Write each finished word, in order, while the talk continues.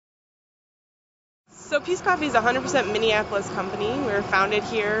So Peace Coffee is a 100% Minneapolis company. We were founded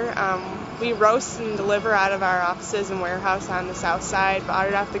here. We roast and deliver out of our offices and warehouse on the south side, bought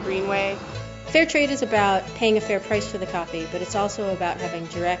it off the Greenway. Fair trade is about paying a fair price for the coffee, but it's also about having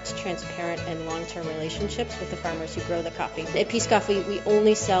direct, transparent, and long-term relationships with the farmers who grow the coffee. At Peace Coffee, we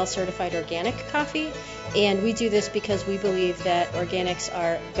only sell certified organic coffee, and we do this because we believe that organics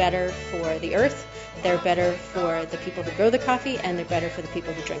are better for the earth, they're better for the people who grow the coffee, and they're better for the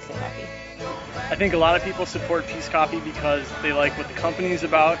people who drink the coffee. I think a lot of people support Peace Coffee because they like what the company is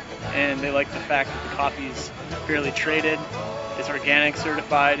about, and they like the fact that the coffee is fairly traded, it's organic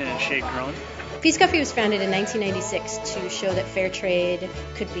certified, and it's shade grown. Peace Coffee was founded in 1996 to show that fair trade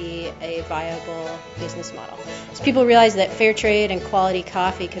could be a viable business model. As people realized that fair trade and quality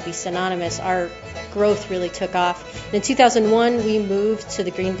coffee could be synonymous, our growth really took off. And in 2001, we moved to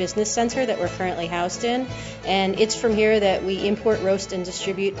the Green Business Center that we're currently housed in, and it's from here that we import, roast, and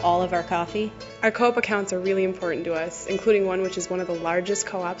distribute all of our coffee. Our co-op accounts are really important to us, including one which is one of the largest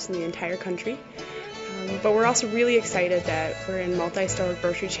co-ops in the entire country. But we're also really excited that we're in multi-store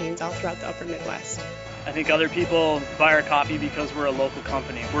grocery chains all throughout the upper Midwest. I think other people buy our coffee because we're a local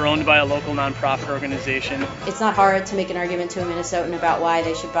company. We're owned by a local nonprofit organization. It's not hard to make an argument to a Minnesotan about why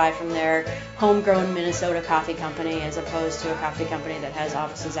they should buy from their homegrown Minnesota coffee company as opposed to a coffee company that has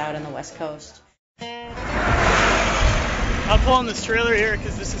offices out on the West Coast. I'm pulling this trailer here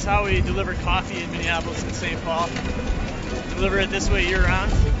because this is how we deliver coffee in Minneapolis and St. Paul. Deliver it this way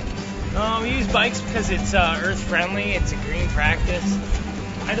year-round. We use bikes because it's earth-friendly, it's a green practice.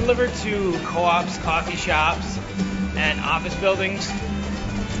 I deliver to co-ops, coffee shops, and office buildings.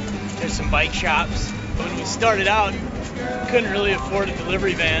 There's some bike shops. When we started out, we couldn't really afford a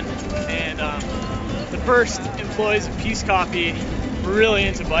delivery van, and the first employees of Peace Coffee were really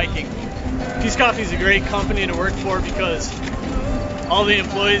into biking. Peace Coffee is a great company to work for because all the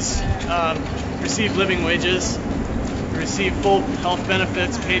employees receive living wages, receive full health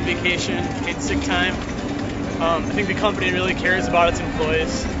benefits, paid vacation, paid sick time. I think the company really cares about its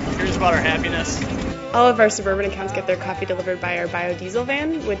employees, cares about our happiness. All of our suburban accounts get their coffee delivered by our biodiesel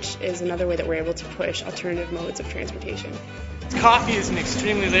van, which is another way that we're able to push alternative modes of transportation. Coffee is an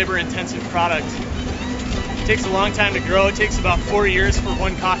extremely labor-intensive product. It takes a long time to grow. It takes about 4 years for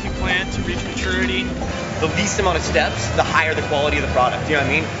one coffee plant to reach maturity. The least amount of steps, the higher the quality of the product, you know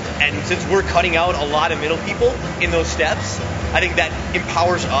what I mean? And since we're cutting out a lot of middle people in those steps, I think that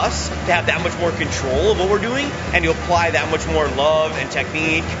empowers us to have that much more control of what we're doing and to apply that much more love and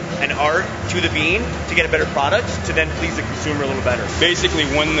technique and art to the bean to get a better product to then please the consumer a little better. Basically,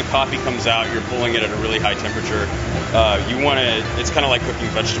 when the coffee comes out, you're pulling it at a really high temperature. It's kind of like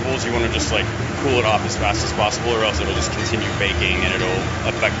cooking vegetables. You want to just like cool it off as fast as possible, or else it'll just continue baking and it'll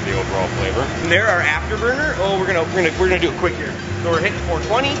affect the overall flavor. From there, our afterburner. We're gonna do it quick here. So we're hitting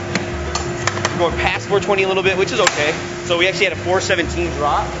 420. We're going past 420 a little bit, which is okay. So we actually had a 417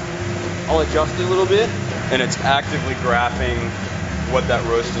 drop. I'll adjust it a little bit. And it's actively graphing what that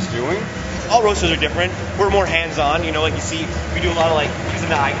roast is doing. All roasters are different. We're more hands-on, you know, like you see, we do a lot of like using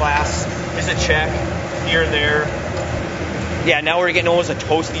the eyeglass, just a check here and there. Yeah, now we're getting almost a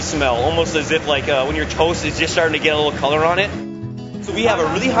toasty smell, almost as if like when your toast is just starting to get a little color on it. So we have a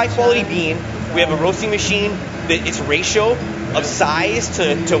really high quality bean. We have a roasting machine that its ratio of size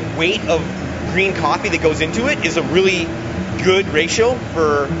to weight of green coffee that goes into it is a really good ratio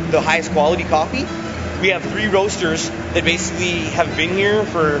for the highest quality coffee. We have 3 roasters that basically have been here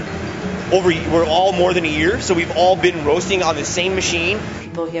for we're all more than a year, so we've all been roasting on the same machine.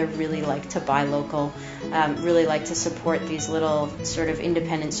 People here really like to buy local, really like to support these little sort of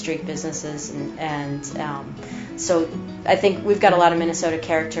independent street businesses, and so I think we've got a lot of Minnesota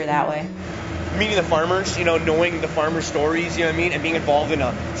character that way. Meeting the farmers, you know, knowing the farmers' stories, you know what I mean, and being involved in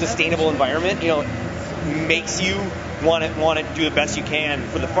a sustainable environment, you know, makes you want to do the best you can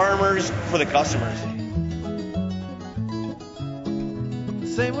for the farmers, for the customers.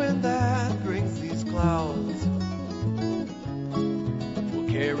 Same wind that brings these clouds will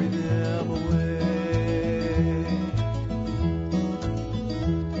carry them away.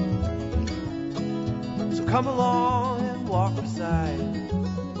 So come along and walk beside.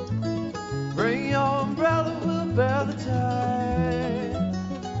 Bring your umbrella, we'll bear the tide.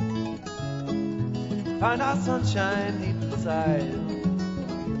 Find our sunshine deep inside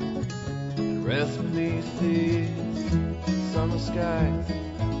and rest beneath these summer skies.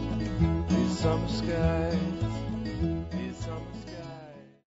 These summer skies.